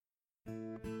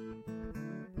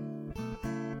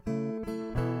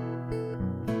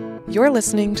You're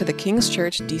listening to the King's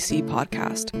Church DC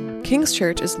podcast. King's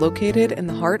Church is located in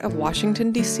the heart of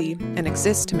Washington, D.C., and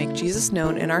exists to make Jesus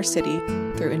known in our city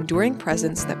through enduring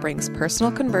presence that brings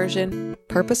personal conversion,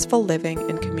 purposeful living,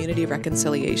 and community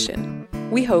reconciliation.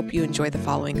 We hope you enjoy the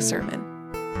following sermon.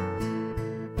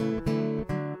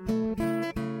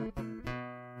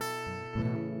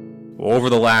 Over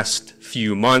the last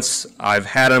few months, I've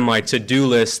had on my to-do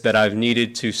list that I've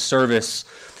needed to service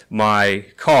my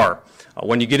car.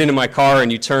 When you get into my car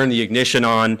and you turn the ignition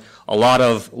on, a lot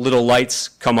of little lights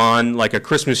come on like a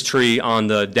Christmas tree on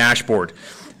the dashboard.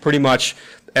 Pretty much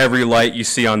every light you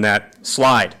see on that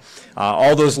slide.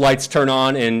 All those lights turn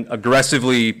on and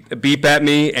aggressively beep at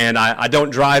me, and I don't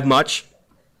drive much.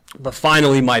 But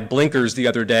finally, my blinkers the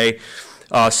other day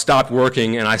stopped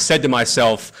working, and I said to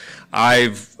myself,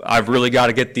 I've really got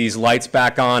to get these lights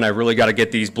back on. I've really got to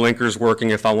get these blinkers working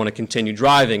if I want to continue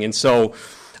driving. And so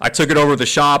I took it over to the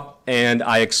shop, and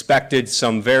I expected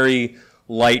some very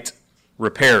light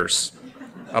repairs.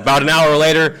 About an hour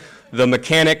later, the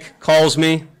mechanic calls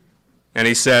me, and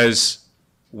he says,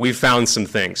 "We found some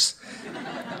things.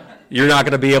 You're not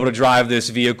going to be able to drive this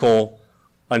vehicle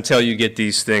until you get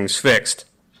these things fixed."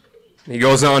 He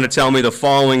goes on to tell me the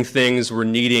following things were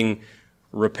needing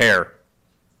repair.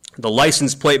 The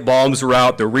license plate bulbs are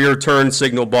out, the rear turn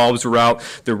signal bulbs are out,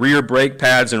 the rear brake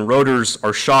pads and rotors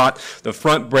are shot, the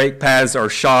front brake pads are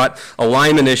shot,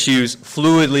 alignment issues,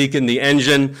 fluid leak in the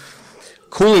engine,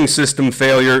 cooling system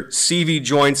failure, CV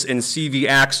joints and CV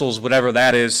axles, whatever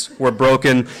that is, were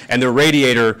broken, and the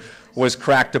radiator was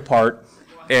cracked apart,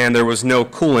 and there was no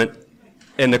coolant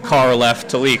in the car left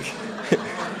to leak.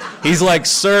 He's like,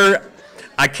 "Sir,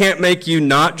 I can't make you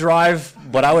not drive,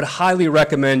 but I would highly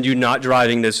recommend you not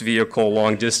driving this vehicle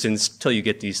long distance till you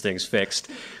get these things fixed.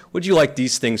 Would you like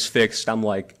these things fixed?" I'm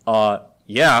like,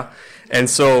 yeah. And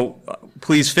so,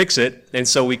 please fix it. And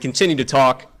so we continued to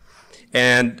talk,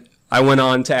 and I went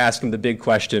on to ask him the big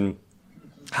question,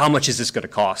 how much is this going to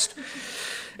cost?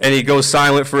 And he goes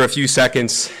silent for a few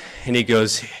seconds, and he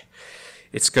goes,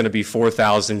 "It's going to be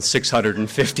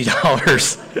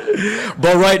 $4,650.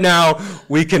 But right now,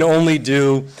 we can only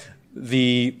do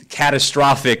the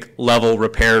catastrophic level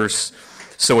repairs,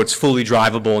 so it's fully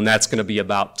drivable, and that's going to be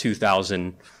about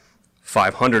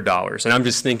 $2,500. And I'm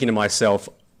just thinking to myself,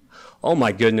 oh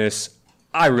my goodness,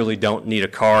 I really don't need a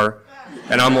car.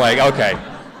 And I'm like, okay,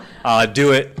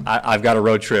 do it. I've got a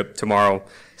road trip tomorrow,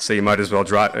 so you might as well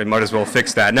drive. You might as well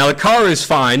fix that. Now the car is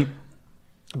fine,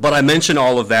 but I mention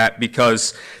all of that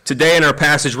because today in our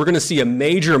passage we're going to see a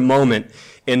major moment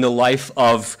in the life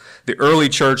of the early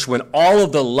church when all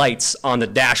of the lights on the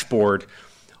dashboard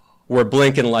were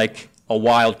blinking like a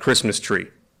wild Christmas tree.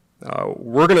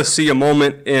 We're going to see a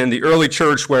moment in the early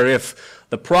church where if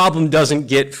the problem doesn't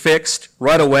get fixed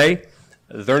right away,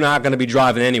 they're not going to be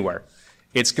driving anywhere.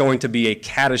 It's going to be a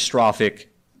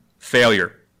catastrophic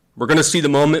failure. We're going to see the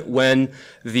moment when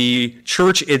the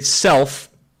church itself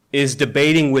is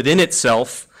debating within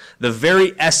itself the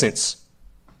very essence,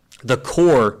 the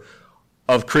core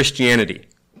of Christianity,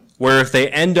 where if they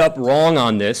end up wrong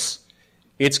on this,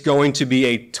 it's going to be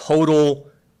a total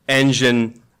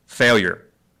engine failure.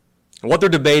 And what they're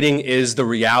debating is the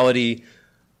reality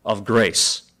of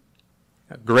grace.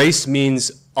 Grace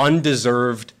means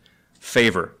undeserved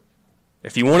favor.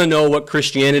 If you want to know what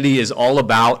Christianity is all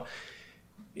about,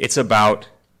 it's about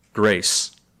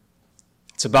grace.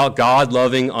 It's about God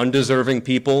loving undeserving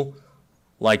people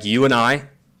like you and I.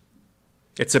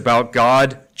 It's about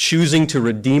God choosing to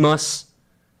redeem us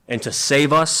and to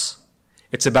save us.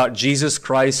 It's about Jesus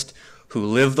Christ who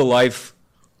lived the life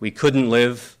we couldn't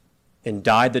live and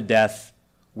died the death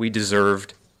we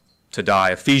deserved to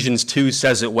die. Ephesians 2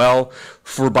 says it well,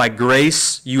 "For by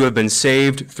grace you have been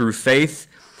saved through faith,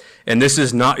 and this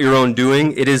is not your own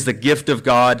doing. It is the gift of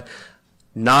God,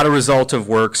 not a result of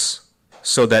works,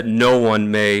 so that no one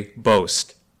may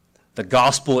boast." The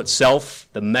gospel itself,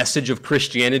 the message of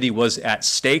Christianity was at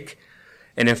stake,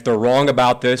 and if they're wrong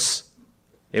about this,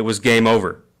 it was game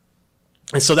over.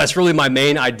 And so that's really my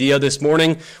main idea this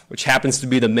morning, which happens to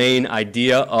be the main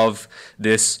idea of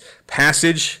this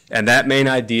passage, and that main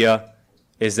idea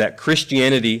is that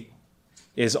Christianity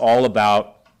is all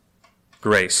about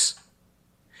grace.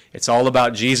 It's all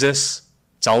about Jesus.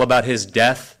 It's all about his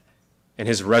death and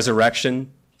his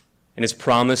resurrection and his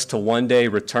promise to one day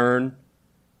return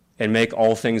and make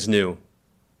all things new,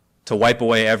 to wipe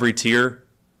away every tear,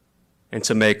 and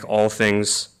to make all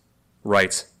things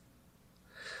right.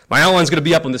 My outline is going to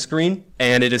be up on the screen,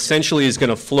 and it essentially is going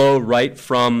to flow right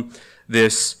from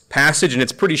this passage, and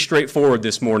it's pretty straightforward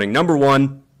this morning. Number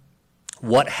one,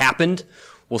 what happened?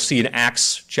 We'll see in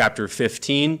Acts chapter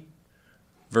 15.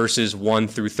 verses 1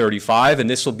 through 35, and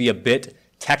this will be a bit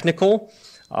technical.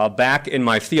 Back in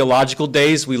my theological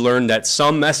days, we learned that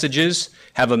some messages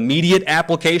have immediate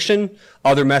application,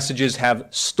 other messages have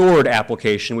stored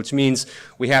application, which means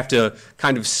we have to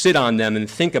kind of sit on them and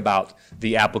think about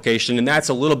the application, and that's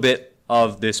a little bit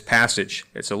of this passage.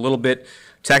 It's a little bit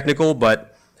technical,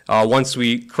 but once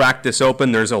we crack this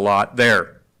open, there's a lot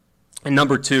there. And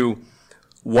number two,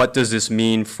 what does this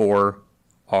mean for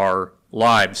our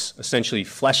lives? Essentially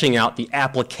fleshing out the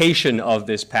application of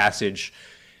this passage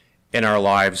in our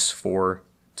lives for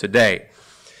today.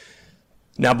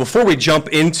 Now, before we jump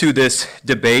into this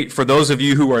debate, for those of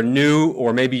you who are new,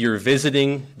 or maybe you're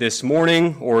visiting this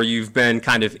morning, or you've been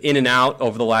kind of in and out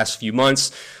over the last few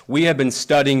months, we have been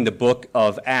studying the book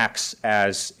of Acts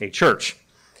as a church.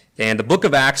 And the book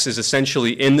of Acts is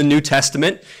essentially in the New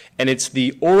Testament, and it's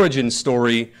the origin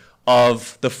story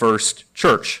of the first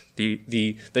church,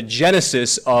 the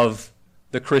genesis of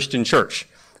the Christian church.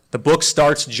 The book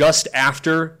starts just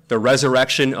after the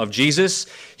resurrection of Jesus.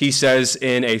 He says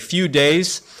in a few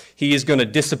days he is going to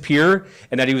disappear,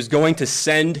 and that he was going to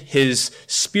send his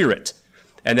Spirit,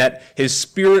 and that his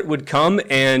Spirit would come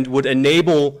and would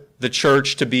enable the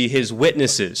church to be his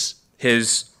witnesses,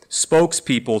 his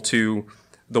spokespeople to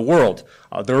the world.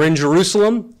 They're in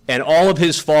Jerusalem, and all of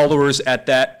his followers at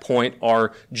that point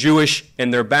are Jewish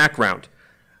in their background.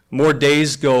 More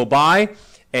days go by,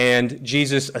 and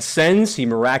Jesus ascends, he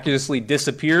miraculously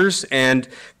disappears, and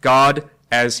God,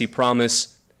 as he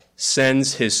promised,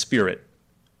 sends his Spirit,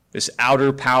 this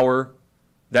outer power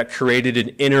that created an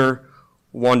inner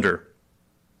wonder.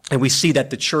 And we see that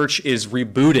the church is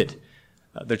rebooted.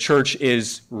 The church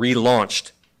is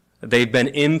relaunched. They've been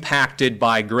impacted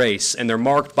by grace, and they're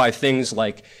marked by things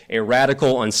like a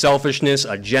radical unselfishness,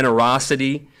 a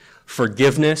generosity,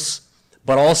 forgiveness,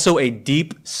 but also a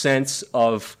deep sense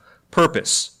of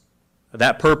purpose.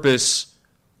 That purpose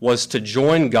was to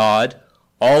join God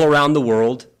all around the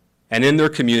world and in their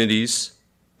communities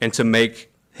and to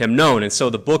make him known. And so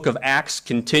the book of Acts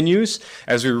continues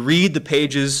as we read the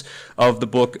pages of the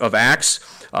book of Acts.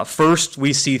 First,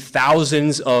 we see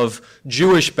thousands of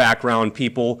Jewish background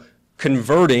people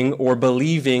converting or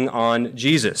believing on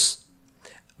Jesus.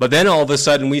 But then all of a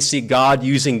sudden we see God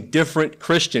using different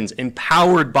Christians,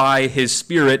 empowered by his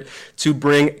Spirit, to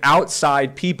bring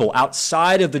outside people,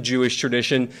 outside of the Jewish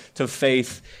tradition, to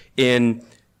faith in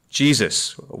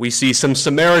Jesus. We see some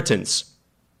Samaritans,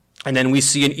 and then we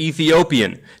see an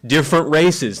Ethiopian, different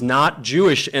races, not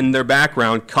Jewish in their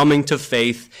background, coming to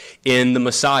faith in the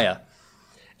Messiah.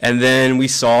 And then we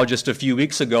saw just a few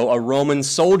weeks ago a Roman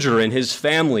soldier and his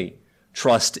family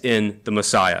trust in the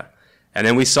Messiah. And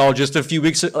then we saw just a few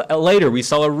weeks later, we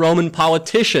saw a Roman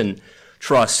politician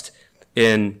trust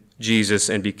in Jesus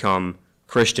and become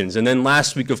Christians. And then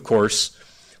last week, of course,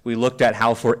 we looked at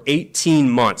how for 18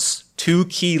 months, two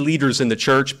key leaders in the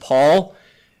church, Paul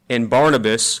and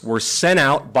Barnabas, were sent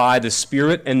out by the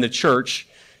Spirit and the church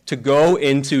to go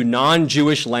into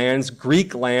non-Jewish lands,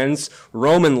 Greek lands,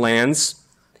 Roman lands,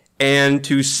 and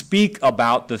to speak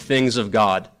about the things of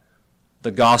God,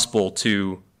 the gospel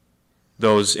to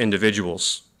those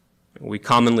individuals. We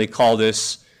commonly call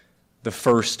this the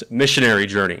first missionary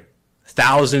journey.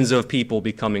 Thousands of people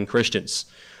becoming Christians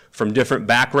from different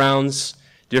backgrounds,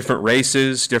 different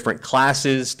races, different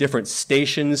classes, different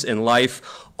stations in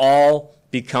life, all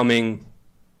becoming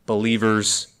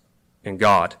believers in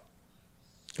God.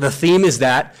 The theme is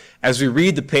that, as we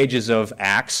read the pages of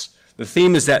Acts, the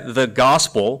theme is that the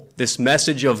gospel, this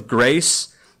message of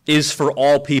grace, is for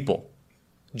all people,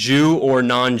 Jew or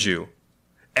non-Jew.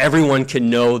 Everyone can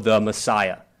know the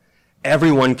Messiah.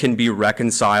 Everyone can be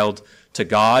reconciled to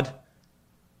God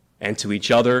and to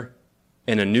each other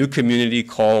in a new community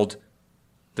called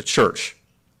the church.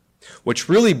 Which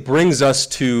really brings us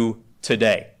to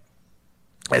today.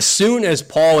 As soon as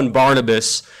Paul and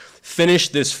Barnabas finish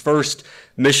this first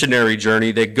missionary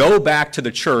journey, they go back to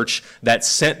the church that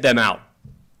sent them out.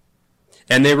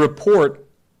 And they report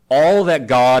all that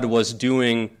God was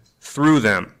doing through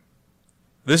them.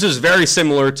 This is very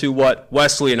similar to what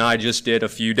Wesley and I just did a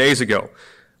few days ago.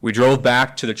 We drove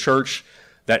back to the church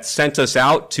that sent us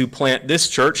out to plant this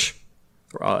church,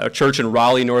 a church in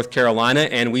Raleigh, North Carolina,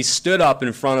 and we stood up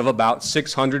in front of about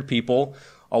 600 people,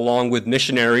 along with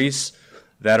missionaries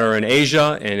that are in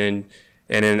Asia and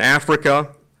in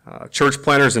Africa, church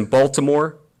planters in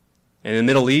Baltimore and in the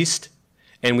Middle East,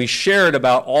 and we shared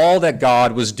about all that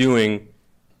God was doing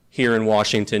here in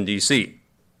Washington, D.C.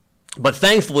 But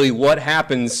thankfully, what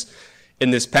happens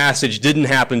in this passage didn't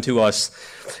happen to us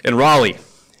in Raleigh.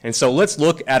 And so let's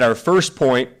look at our first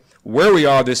point, where we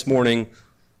are this morning,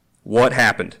 what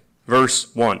happened.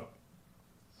 Verse 1.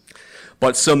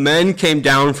 But some men came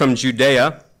down from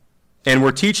Judea and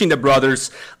were teaching the brothers,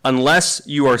 unless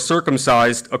you are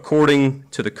circumcised according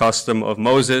to the custom of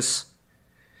Moses,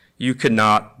 you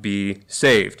cannot be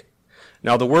saved.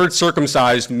 Now, the word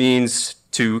circumcised means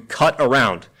to cut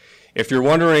around. If you're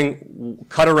wondering,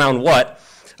 cut around what,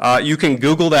 you can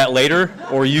Google that later,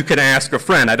 or you can ask a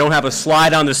friend. I don't have a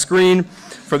slide on the screen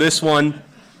for this one,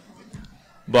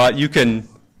 but you can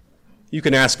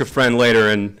ask a friend later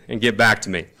and get back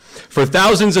to me. For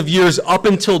thousands of years up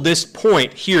until this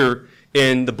point here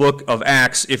in the book of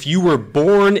Acts, if you were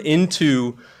born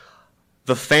into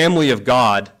the family of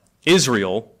God,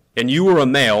 Israel, and you were a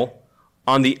male,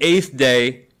 on the 8th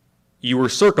day you were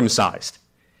circumcised.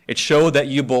 It showed that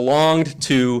you belonged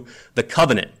to the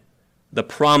covenant, the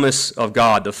promise of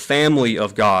God, the family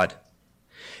of God.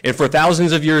 And for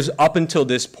thousands of years up until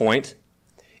this point,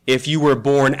 if you were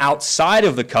born outside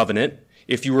of the covenant,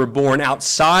 if you were born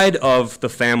outside of the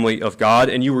family of God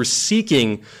and you were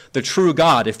seeking the true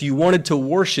God, if you wanted to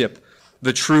worship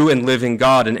the true and living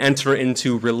God and enter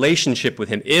into relationship with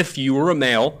him, if you were a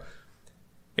male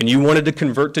and you wanted to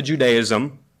convert to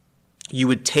Judaism, you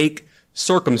would take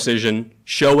circumcision,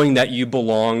 showing that you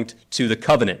belonged to the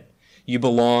covenant. You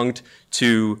belonged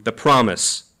to the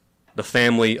promise, the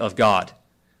family of God.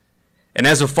 And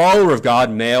as a follower of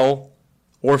God, male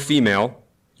or female,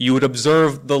 you would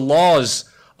observe the laws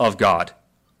of God.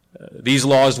 These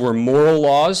laws were moral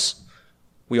laws.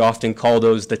 We often call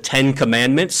those the 10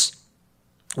 Commandments,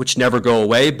 which never go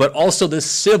away, but also the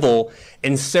civil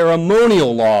and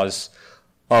ceremonial laws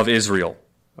of Israel.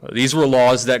 These were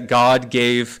laws that God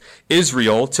gave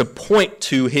Israel to point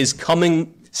to his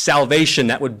coming salvation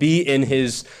that would be in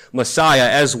his Messiah,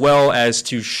 as well as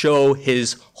to show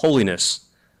his holiness,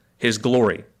 his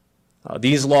glory.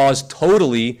 These laws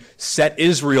totally set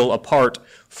Israel apart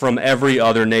from every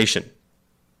other nation.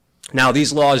 Now,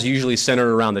 these laws usually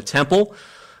centered around the temple.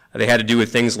 They had to do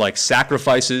with things like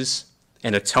sacrifices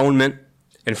and atonement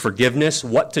and forgiveness,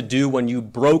 what to do when you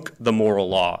broke the moral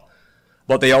law.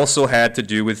 But they also had to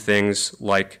do with things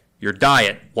like your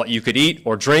diet, what you could eat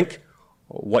or drink,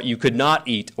 what you could not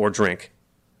eat or drink.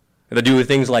 They had to do with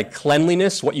things like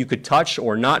cleanliness, what you could touch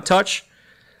or not touch,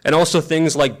 and also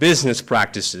things like business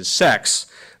practices, sex,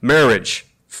 marriage,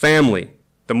 family,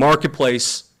 the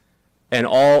marketplace, and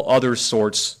all other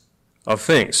sorts of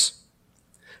things.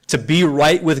 To be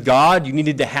right with God, you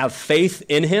needed to have faith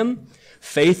in him,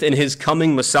 faith in his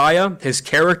coming Messiah, his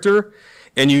character,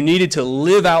 and you needed to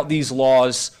live out these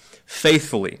laws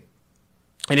faithfully.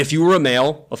 And if you were a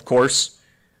male, of course,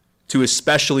 to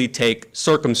especially take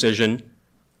circumcision,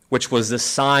 which was the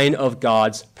sign of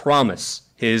God's promise,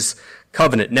 his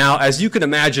covenant. Now, as you can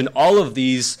imagine, all of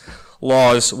these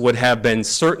laws would have been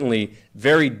certainly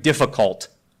very difficult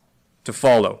to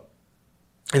follow.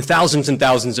 And thousands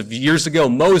of years ago,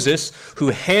 Moses, who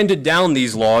handed down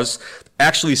these laws,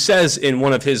 actually says in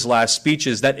one of his last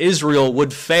speeches that Israel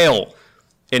would fail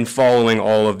in following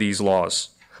all of these laws,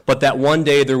 but that one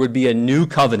day there would be a new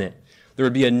covenant, there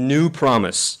would be a new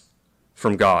promise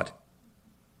from God.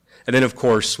 And then, of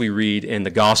course, we read in the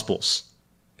Gospels,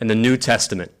 in the New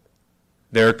Testament,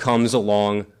 there comes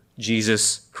along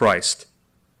Jesus Christ,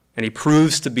 and he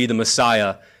proves to be the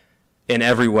Messiah in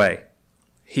every way.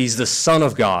 He's the Son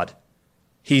of God.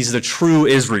 He's the true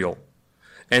Israel.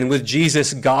 And with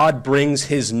Jesus, God brings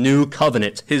his new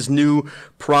covenant, his new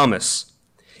promise.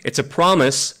 It's a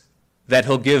promise that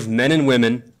he'll give men and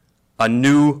women a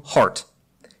new heart.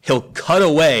 He'll cut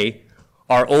away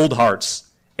our old hearts,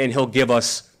 and he'll give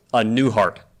us a new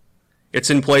heart. It's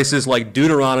in places like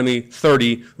Deuteronomy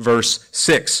 30, verse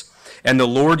 6. And the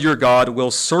Lord your God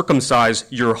will circumcise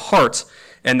your heart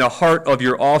and the heart of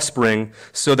your offspring,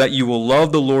 so that you will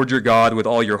love the Lord your God with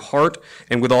all your heart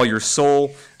and with all your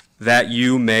soul, that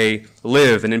you may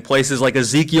live. And in places like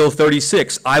Ezekiel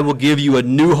 36, I will give you a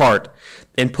new heart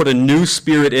and put a new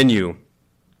spirit in you.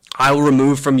 I will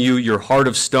remove from you your heart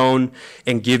of stone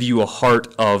and give you a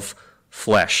heart of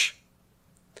flesh.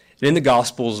 And in the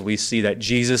Gospels, we see that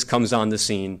Jesus comes on the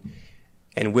scene,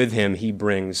 and with him, he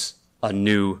brings a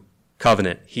new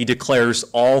covenant. He declares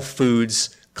all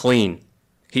foods clean.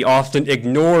 He often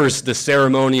ignores the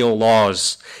ceremonial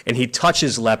laws, and he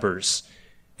touches lepers,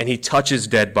 and he touches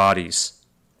dead bodies.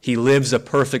 He lives a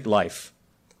perfect life,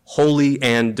 holy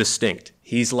and distinct.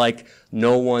 He's like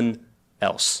no one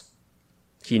else.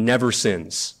 He never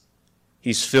sins.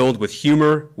 He's filled with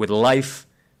humor, with life,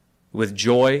 with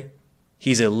joy.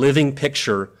 He's a living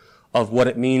picture of what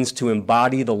it means to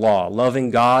embody the law,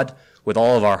 loving God with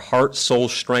all of our heart, soul,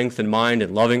 strength, and mind,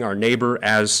 and loving our neighbor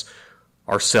as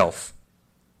ourself.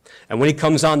 And when he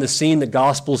comes on the scene, the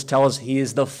Gospels tell us he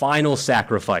is the final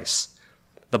sacrifice,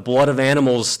 The blood of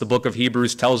animals, the book of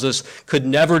Hebrews tells us, could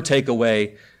never take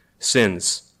away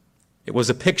sins. It was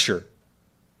a picture.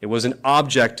 It was an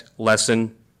object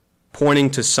lesson pointing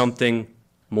to something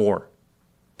more,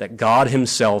 that God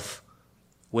himself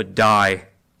would die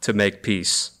to make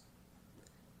peace.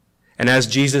 And as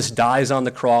Jesus dies on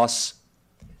the cross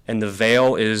and the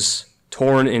veil is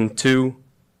torn in two,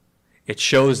 it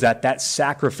shows that that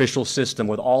sacrificial system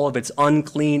with all of its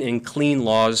unclean and clean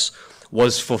laws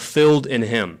was fulfilled in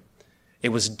him. It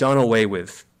was done away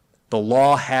with. The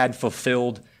law had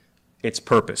fulfilled its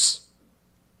purpose.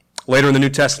 Later in the New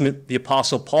Testament, the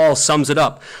Apostle Paul sums it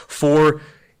up. For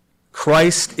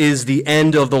Christ is the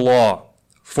end of the law,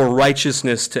 for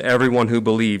righteousness to everyone who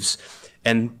believes.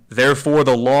 And therefore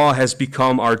the law has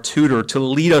become our tutor to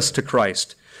lead us to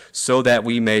Christ, so that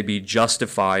we may be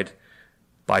justified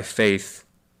by faith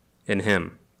in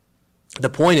him. The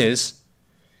point is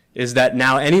that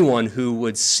now anyone who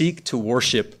would seek to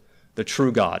worship the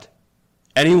true God,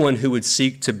 anyone who would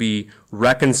seek to be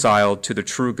reconciled to the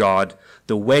true God,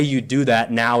 the way you do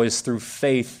that now is through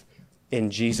faith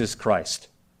in Jesus Christ.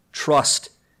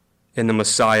 Trust in the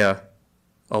Messiah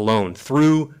alone.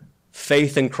 Through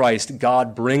faith in Christ,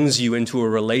 God brings you into a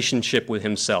relationship with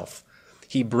himself.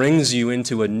 He brings you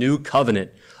into a new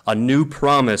covenant, a new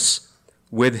promise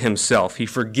with himself. He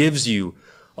forgives you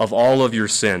of all of your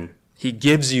sin. He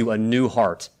gives you a new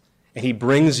heart, and he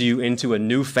brings you into a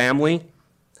new family,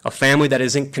 a family that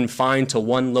isn't confined to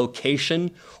one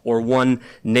location or one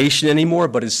nation anymore,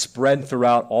 but is spread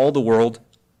throughout all the world,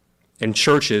 in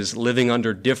churches living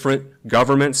under different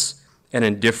governments and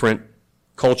in different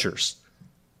cultures.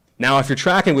 Now, if you're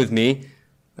tracking with me,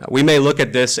 we may look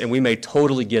at this and we may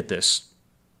totally get this.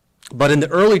 But in the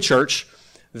early church,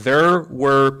 there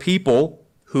were people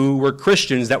who were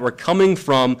Christians that were coming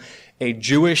from a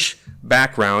Jewish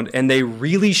background, and they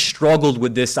really struggled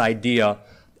with this idea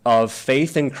of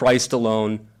faith in Christ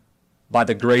alone by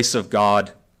the grace of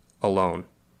God alone.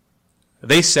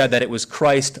 They said that it was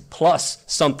Christ plus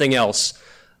something else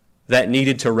that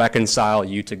needed to reconcile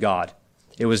you to God.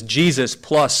 It was Jesus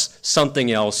plus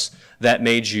something else that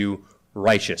made you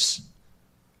righteous.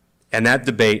 And that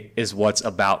debate is what's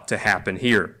about to happen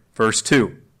here. Verse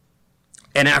 2.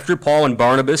 And after Paul and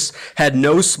Barnabas had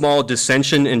no small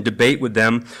dissension and debate with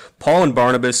them, Paul and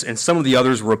Barnabas and some of the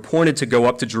others were appointed to go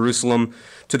up to Jerusalem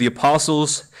to the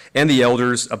apostles and the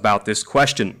elders about this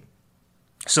question.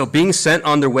 So being sent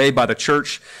on their way by the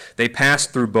church, they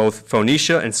passed through both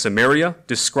Phoenicia and Samaria,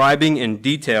 describing in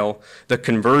detail the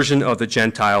conversion of the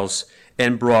Gentiles,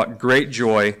 and brought great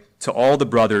joy to all the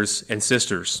brothers and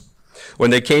sisters. When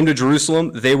they came to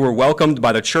Jerusalem, they were welcomed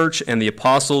by the church and the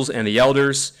apostles and the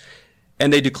elders,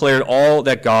 and they declared all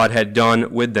that God had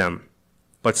done with them.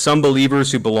 But some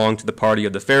believers who belonged to the party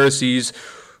of the Pharisees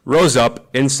rose up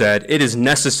and said, "It is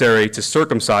necessary to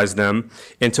circumcise them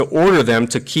and to order them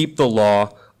to keep the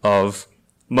law of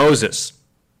Moses."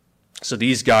 So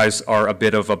these guys are a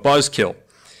bit of a buzzkill.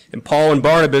 And Paul and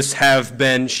Barnabas have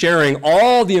been sharing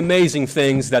all the amazing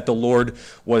things that the Lord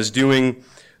was doing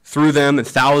through them, and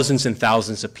thousands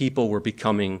of people were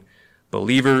becoming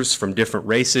believers from different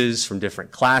races, from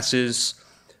different classes,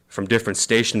 from different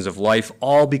stations of life,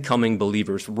 all becoming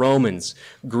believers. Romans,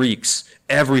 Greeks,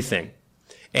 everything.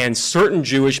 And certain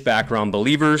Jewish background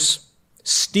believers,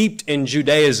 steeped in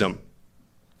Judaism,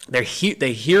 they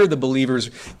hear the believers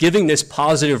giving this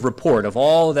positive report of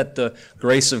all that the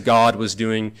grace of God was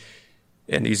doing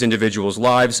in these individuals'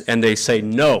 lives, and they say,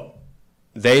 no,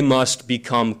 they must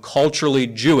become culturally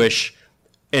Jewish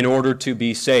in order to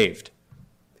be saved.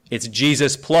 It's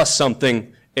Jesus plus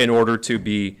something in order to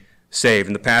be saved.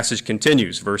 And the passage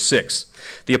continues, verse 6.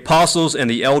 The apostles and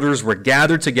the elders were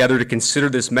gathered together to consider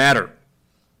this matter.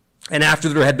 And after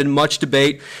there had been much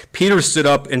debate, Peter stood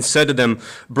up and said to them,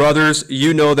 "Brothers,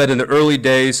 you know that in the early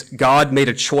days God made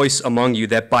a choice among you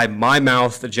that by my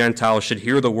mouth the Gentiles should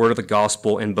hear the word of the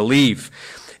gospel and believe.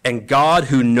 And God,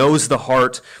 who knows the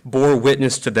heart, bore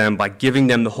witness to them by giving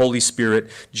them the Holy Spirit,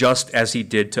 just as he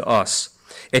did to us.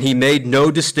 And he made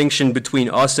no distinction between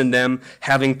us and them,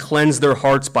 having cleansed their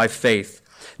hearts by faith.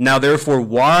 Now therefore,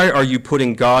 why are you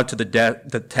putting God to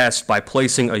the test by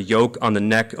placing a yoke on the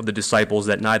neck of the disciples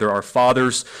that neither our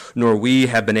fathers nor we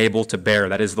have been able to bear?"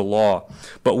 That is the law.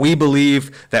 "But we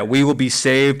believe that we will be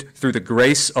saved through the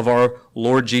grace of our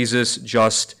Lord Jesus,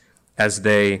 just as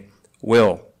they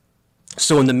will."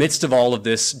 So in the midst of all of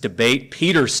this debate,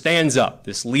 Peter stands up,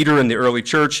 this leader in the early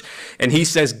church, and he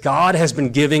says God has been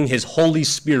giving his Holy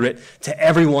Spirit to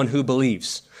everyone who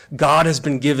believes. God has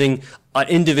been giving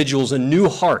individuals a new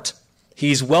heart.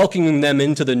 He's welcoming them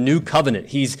into the new covenant.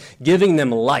 He's giving them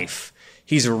life.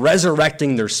 He's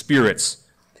resurrecting their spirits.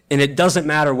 And it doesn't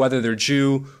matter whether they're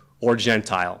Jew or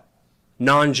Gentile,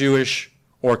 non-Jewish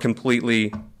or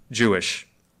completely Jewish,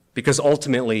 because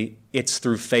ultimately it's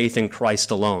through faith in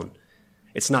Christ alone.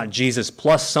 It's not Jesus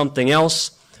plus something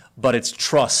else, but it's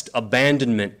trust,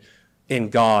 abandonment in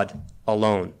God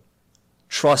alone.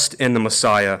 Trust in the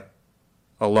Messiah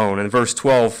alone. And verse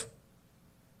 12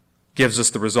 gives us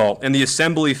the result. And the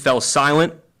assembly fell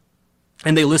silent,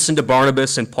 and they listened to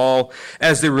Barnabas and Paul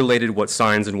as they related what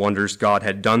signs and wonders God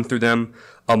had done through them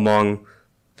among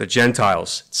the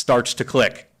Gentiles. It starts to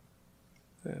click.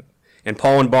 And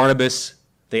Paul and Barnabas,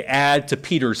 they add to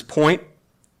Peter's point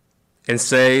and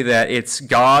say that it's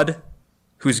God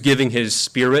who's giving his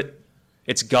Spirit.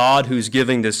 It's God who's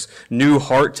giving this new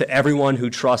heart to everyone who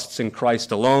trusts in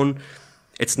Christ alone.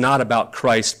 It's not about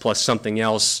Christ plus something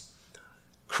else.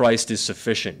 Christ is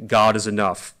sufficient. God is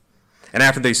enough. And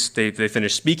after they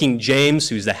finish speaking, James,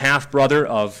 who's the half-brother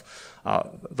of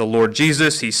the Lord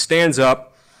Jesus, he stands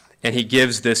up and he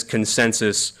gives this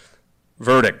consensus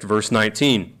verdict. Verse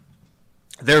 19.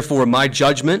 Therefore, my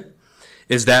judgment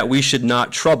is that we should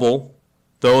not trouble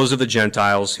those of the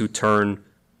Gentiles who turn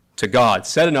to God.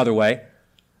 Said another way,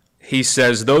 he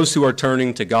says those who are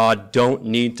turning to God don't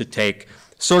need to take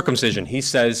circumcision. He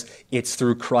says it's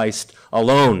through Christ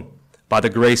alone, by the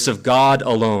grace of God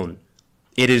alone.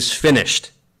 It is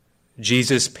finished.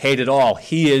 Jesus paid it all.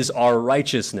 He is our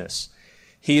righteousness.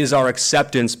 He is our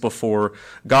acceptance before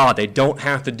God. They don't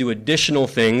have to do additional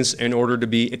things in order to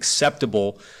be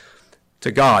acceptable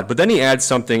to God. But then he adds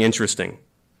something interesting.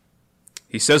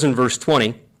 He says in verse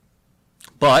 20,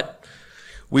 but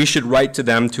we should write to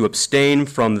them to abstain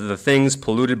from the things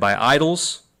polluted by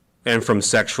idols, and from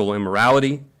sexual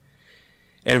immorality,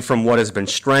 and from what has been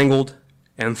strangled,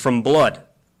 and from blood.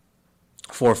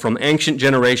 For from ancient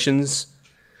generations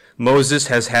Moses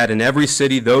has had in every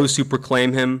city those who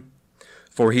proclaim him,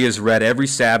 for he has read every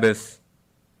Sabbath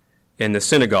in the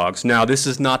synagogues. Now, this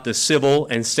is not the civil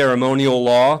and ceremonial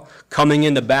law coming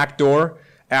in the back door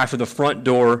after the front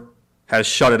door has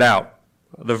shut it out.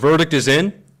 The verdict is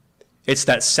in. It's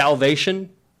that salvation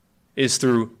is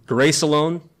through grace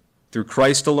alone, through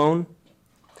Christ alone.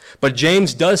 But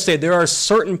James does say there are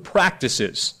certain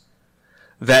practices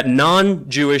that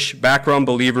non-Jewish background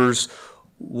believers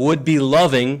would be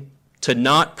loving to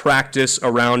not practice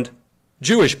around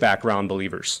Jewish background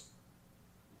believers.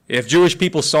 If Jewish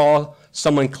people saw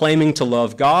someone claiming to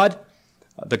love God,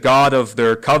 the God of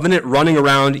their covenant, running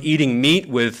around eating meat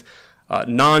with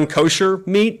non-kosher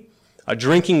meat,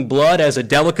 drinking blood as a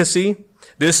delicacy,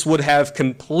 this would have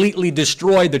completely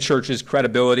destroyed the church's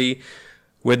credibility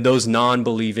with those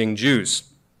non-believing Jews.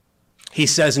 He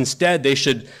says instead they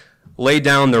should lay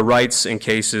down their rights in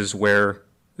cases where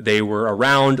they were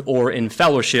around or in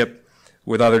fellowship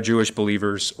with other Jewish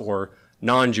believers or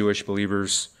non-Jewish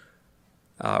believers,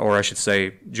 or I should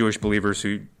say Jewish believers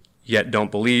who yet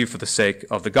don't believe for the sake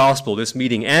of the gospel. This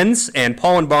meeting ends, and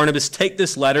Paul and Barnabas take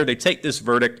this letter, they take this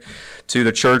verdict to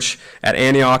the church at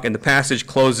Antioch, and the passage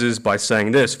closes by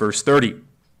saying this, verse 30.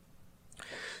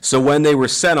 So when they were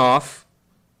sent off,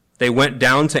 they went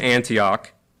down to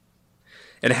Antioch,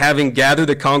 and having gathered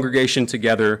the congregation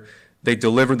together, they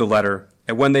delivered the letter,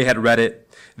 and when they had read it,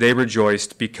 they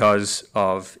rejoiced because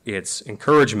of its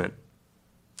encouragement.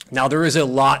 Now, there is a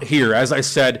lot here. As I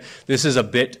said, this is a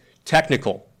bit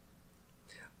technical.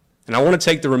 And I want to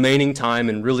take the remaining time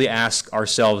and really ask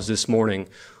ourselves this morning,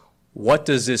 what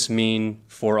does this mean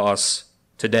for us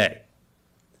today?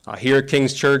 Here at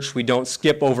King's Church, we don't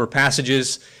skip over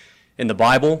passages in the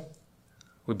Bible.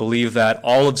 We believe that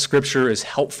all of Scripture is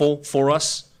helpful for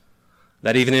us,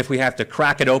 that even if we have to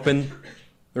crack it open,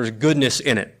 there's goodness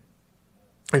in it.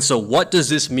 And so what does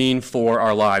this mean for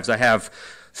our lives? I have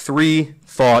 3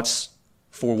 thoughts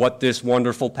for what this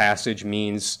wonderful passage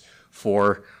means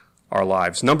for our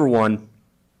lives. Number 1,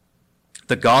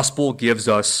 the gospel gives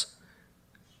us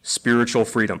spiritual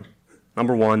freedom.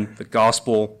 Number 1, the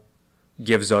gospel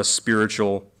gives us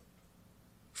spiritual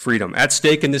freedom. At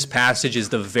stake in this passage is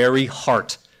the very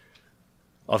heart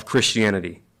of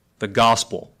Christianity, the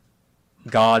gospel,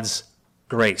 God's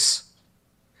grace.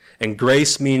 And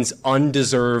grace means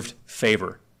undeserved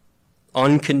favor,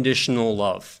 unconditional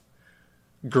love.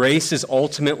 Grace is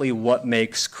ultimately what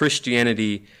makes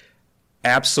Christianity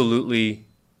absolutely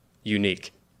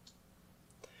unique.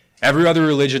 Every other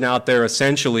religion out there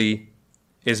essentially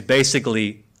is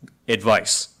basically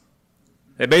advice.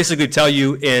 They basically tell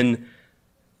you in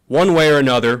one way or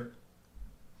another,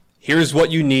 here's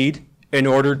what you need in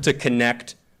order to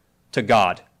connect to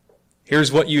God.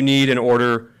 Here's what you need in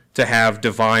order to have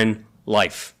divine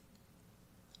life.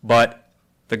 But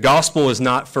the gospel is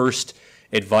not first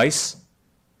advice,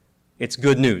 it's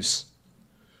good news.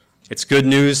 It's good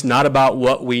news not about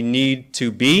what we need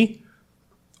to be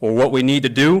or what we need to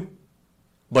do,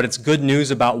 but it's good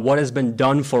news about what has been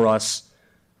done for us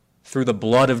through the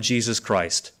blood of Jesus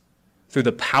Christ, through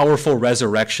the powerful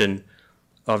resurrection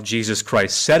of Jesus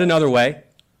Christ. Said another way,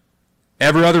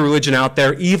 every other religion out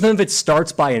there, even if it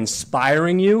starts by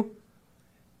inspiring you,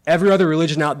 every other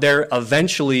religion out there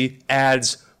eventually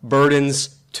adds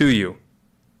burdens to you.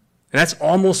 And that's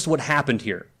almost what happened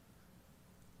here.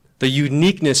 The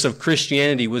uniqueness of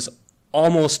Christianity was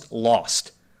almost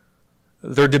lost.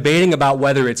 They're debating about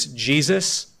whether it's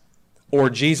Jesus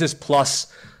or Jesus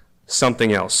plus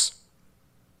something else.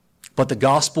 But the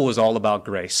gospel is all about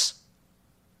grace.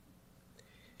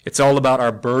 It's all about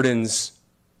our burdens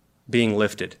being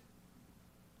lifted.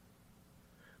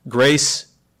 Grace,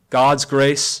 God's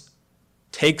grace,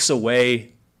 takes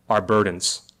away our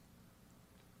burdens.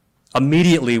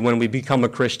 Immediately when we become a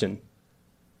Christian,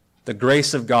 the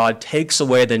grace of God takes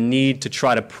away the need to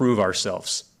try to prove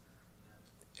ourselves.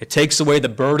 It takes away the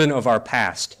burden of our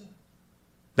past.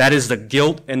 That is the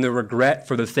guilt and the regret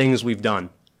for the things we've done.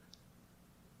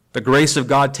 The grace of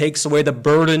God takes away the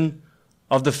burden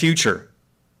of the future.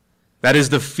 That is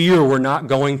the fear we're not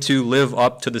going to live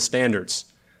up to the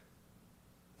standards.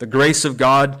 The grace of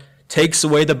God takes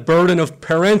away the burden of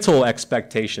parental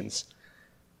expectations.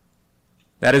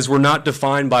 That is, we're not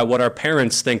defined by what our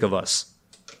parents think of us.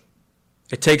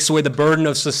 It takes away the burden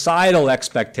of societal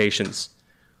expectations.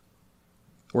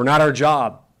 We're not our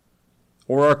job,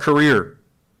 or our career,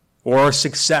 or our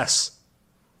success,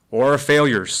 or our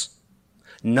failures.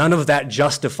 None of that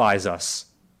justifies us.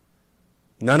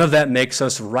 None of that makes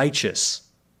us righteous.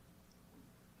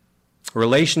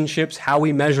 Relationships, how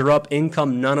we measure up,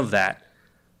 income, none of that.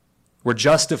 We're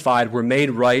justified, we're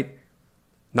made right,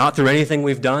 not through anything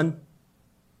we've done,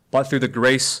 but through the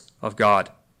grace of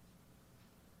God.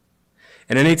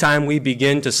 And anytime we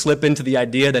begin to slip into the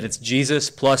idea that it's Jesus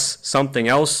plus something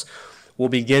else, we'll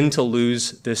begin to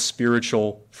lose this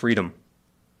spiritual freedom.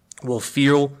 We'll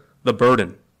feel the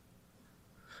burden.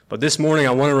 But this morning,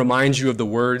 I want to remind you of the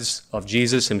words of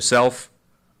Jesus himself,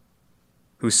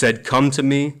 who said, "Come to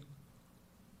me,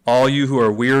 all you who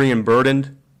are weary and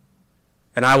burdened,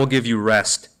 and I will give you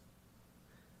rest.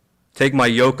 Take my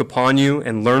yoke upon you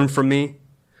and learn from me,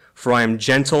 for I am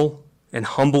gentle and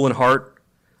humble in heart,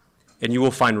 and you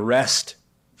will find rest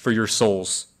for your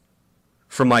souls.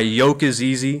 For my yoke is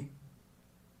easy,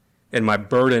 and my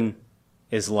burden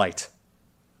is light."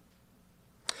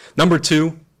 Number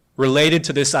two, related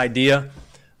to this idea,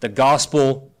 the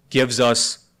gospel gives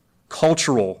us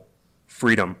cultural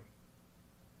freedom.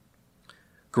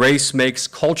 Grace makes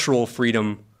cultural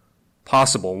freedom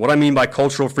possible. What I mean by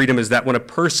cultural freedom is that when a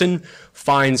person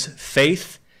finds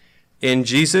faith in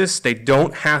Jesus, they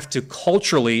don't have to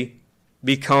culturally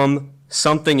become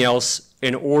something else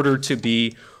in order to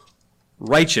be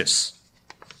righteous.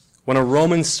 When a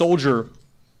Roman soldier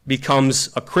becomes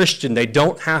a Christian, they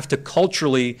don't have to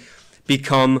culturally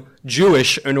become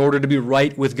Jewish in order to be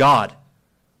right with God.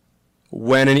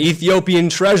 When an Ethiopian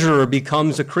treasurer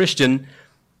becomes a Christian,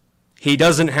 he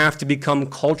doesn't have to become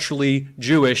culturally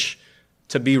Jewish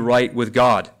to be right with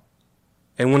God.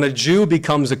 And when a Jew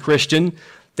becomes a Christian,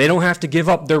 they don't have to give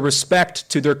up their respect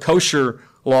to their kosher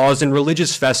laws and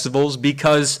religious festivals,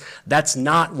 because that's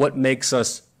not what makes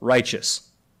us righteous.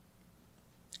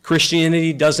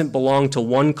 Christianity doesn't belong to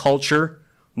one culture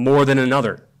more than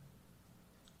another.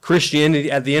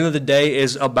 Christianity, at the end of the day,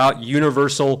 is about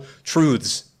universal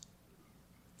truths.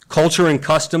 Culture and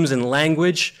customs and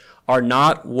language are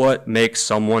not what makes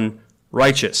someone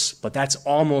righteous, but that's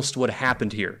almost what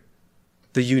happened here.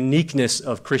 The uniqueness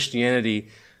of Christianity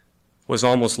was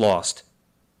almost lost.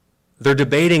 They're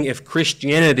debating if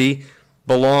Christianity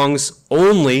belongs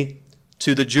only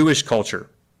to the Jewish culture.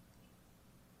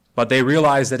 But they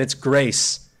realize that it's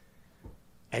grace,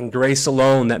 and grace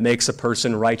alone, that makes a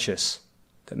person righteous,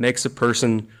 that makes a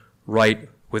person right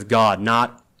with God,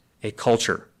 not a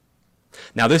culture.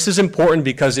 Now, this is important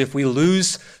because if we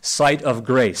lose sight of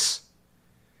grace,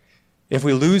 if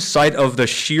we lose sight of the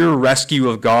sheer rescue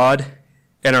of God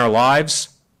in our lives,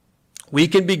 we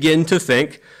can begin to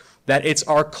think that it's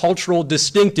our cultural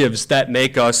distinctives that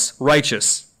make us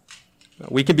righteous.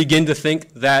 We can begin to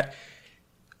think that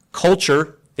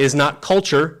culture is not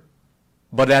culture,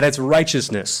 but that it's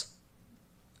righteousness.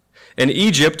 In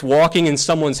Egypt, walking in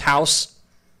someone's house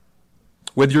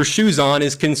with your shoes on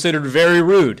is considered very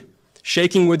rude.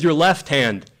 Shaking with your left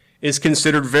hand is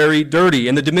considered very dirty.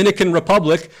 In the Dominican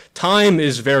Republic, time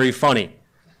is very funny.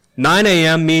 9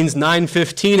 a.m. means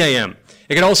 9:15 a.m.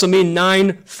 It can also mean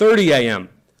 9:30 a.m.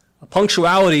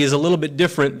 Punctuality is a little bit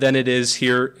different than it is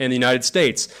here in the United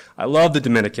States. I love the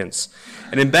Dominicans.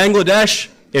 And in Bangladesh,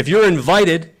 if you're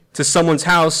invited to someone's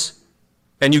house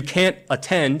and you can't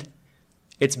attend,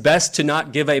 it's best to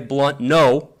not give a blunt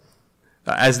no,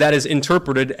 as that is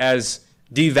interpreted as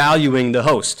devaluing the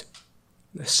host.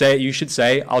 You should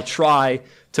say, I'll try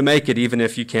to make it even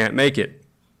if you can't make it.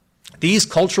 These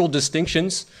cultural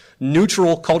distinctions,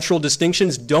 neutral cultural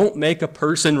distinctions, don't make a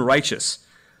person righteous.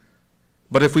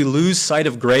 But if we lose sight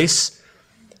of grace,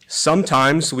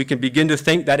 sometimes we can begin to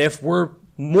think that if we're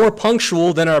more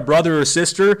punctual than our brother or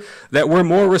sister, that we're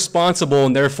more responsible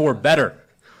and therefore better.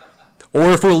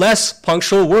 Or if we're less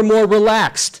punctual, we're more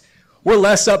relaxed, we're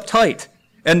less uptight,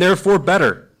 and therefore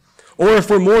better. Or if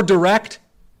we're more direct,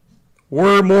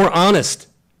 we're more honest,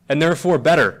 and therefore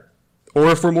better.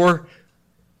 Or if we're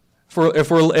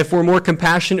more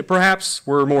compassionate, perhaps,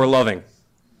 we're more loving,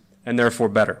 and therefore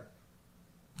better.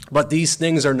 But these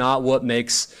things are not what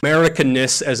makes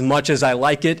Americanness, as much as I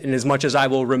like it and as much as I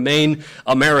will remain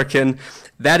American,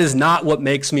 that is not what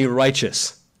makes me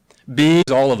righteous. Being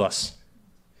all of us.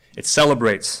 It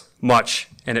celebrates much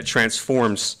and it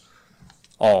transforms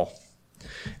all.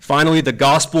 Finally, the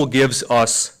gospel gives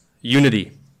us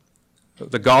unity.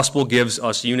 The gospel gives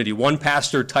us unity. One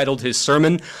pastor titled his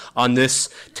sermon on this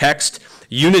text,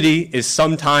 "Unity is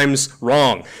sometimes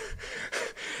wrong."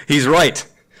 He's right.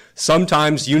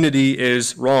 Sometimes unity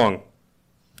is wrong.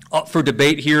 Up for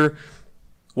debate here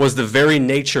was the very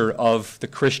nature of the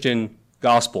Christian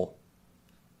gospel.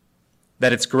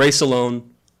 That it's grace alone,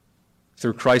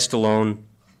 through Christ alone,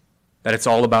 that it's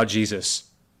all about Jesus,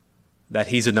 that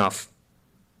he's enough.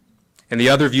 And the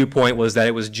other viewpoint was that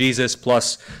it was Jesus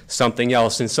plus something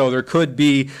else. And so there could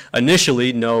be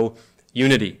initially no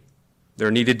unity.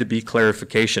 There needed to be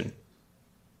clarification.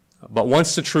 But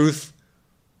once the truth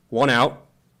won out,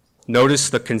 notice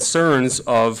the concerns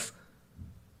of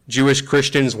Jewish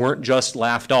Christians weren't just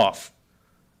laughed off.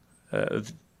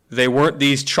 They weren't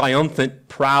these triumphant,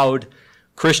 proud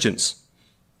Christians.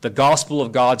 The gospel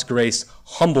of God's grace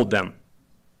humbled them.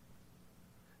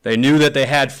 They knew that they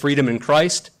had freedom in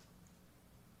Christ,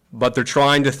 but they're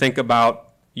trying to think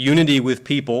about unity with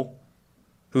people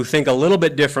who think a little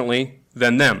bit differently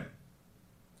than them.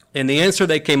 And the answer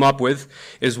they came up with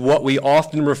is what we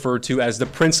often refer to as the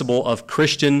principle of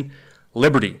Christian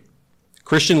liberty.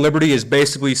 Christian liberty is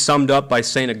basically summed up by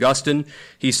St. Augustine.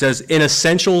 He says, in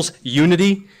essentials,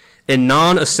 unity, in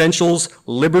non-essentials,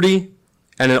 liberty,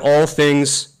 and in all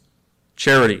things,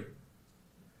 charity.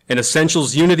 In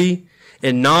essentials, unity,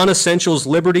 in non-essentials,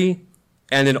 liberty,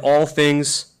 and in all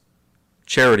things,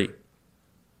 charity.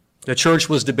 The church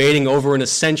was debating over an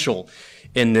essential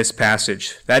in this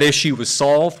passage. That issue was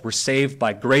solved. We're saved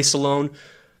by grace alone,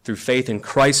 through faith in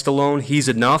Christ alone. He's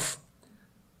enough.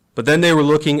 But then they were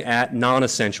looking at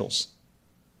non-essentials.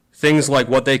 Things like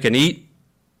what they can eat,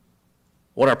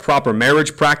 what are proper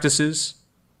marriage practices.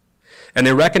 And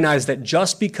they recognized that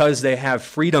just because they have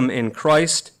freedom in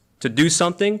Christ to do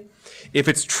something, if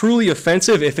it's truly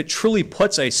offensive, if it truly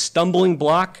puts a stumbling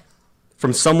block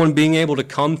from someone being able to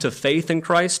come to faith in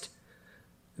Christ,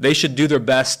 they should do their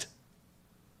best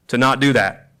to not do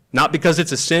that. Not because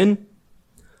it's a sin,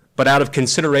 but out of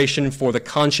consideration for the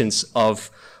conscience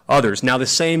of others. Now, the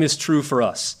same is true for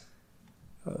us.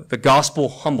 The gospel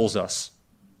humbles us.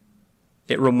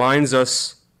 It reminds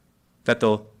us that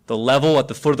the level at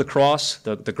the foot of the cross,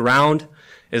 the ground,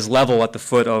 is level at the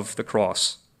foot of the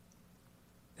cross.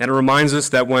 And it reminds us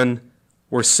that when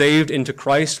we're saved into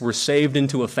Christ, we're saved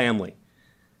into a family.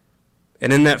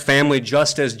 And in that family,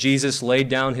 just as Jesus laid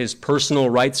down his personal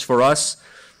rights for us,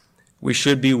 we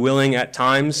should be willing at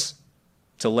times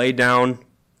to lay down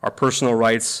our personal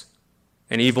rights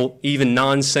and even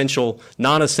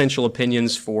non-essential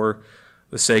opinions for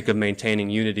the sake of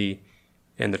maintaining unity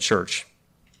in the church.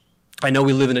 I know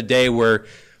we live in a day where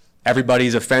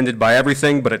everybody's offended by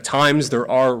everything, but at times there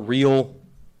are real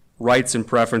rights and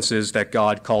preferences that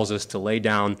God calls us to lay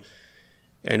down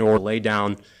in order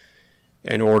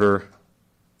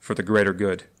for the greater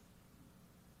good.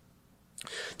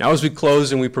 Now, as we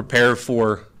close and we prepare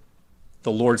for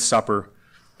the Lord's Supper,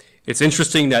 it's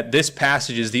interesting that this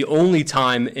passage is the only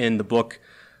time in the book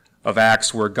of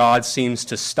Acts where God seems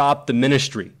to stop the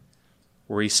ministry,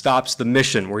 where he stops the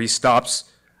mission, where he stops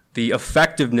the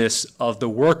effectiveness of the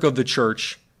work of the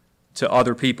church to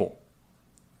other people.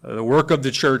 The work of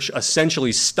the church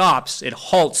essentially stops, it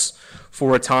halts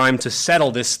for a time to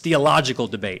settle this theological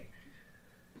debate.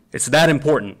 It's that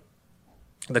important.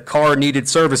 The car needed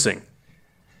servicing.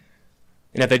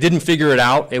 And if they didn't figure it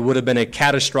out, it would have been a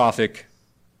catastrophic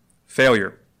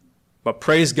failure. But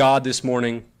praise God this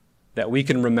morning that we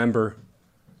can remember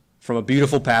from a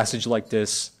beautiful passage like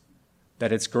this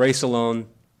that it's grace alone,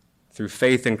 through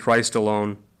faith in Christ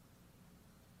alone,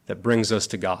 that brings us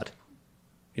to God.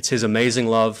 It's his amazing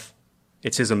love.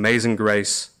 It's his amazing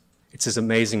grace. It's his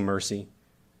amazing mercy.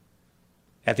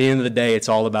 At the end of the day, it's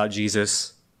all about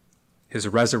Jesus, his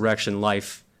resurrection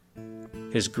life,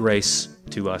 his grace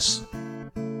to us.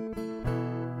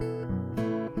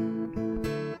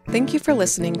 Thank you for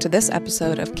listening to this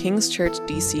episode of King's Church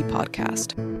DC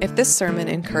podcast. If this sermon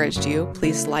encouraged you,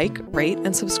 please like, rate,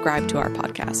 and subscribe to our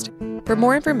podcast. For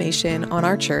more information on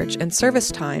our church and service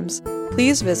times,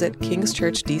 please visit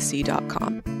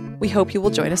kingschurchdc.com. We hope you will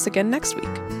join us again next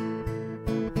week.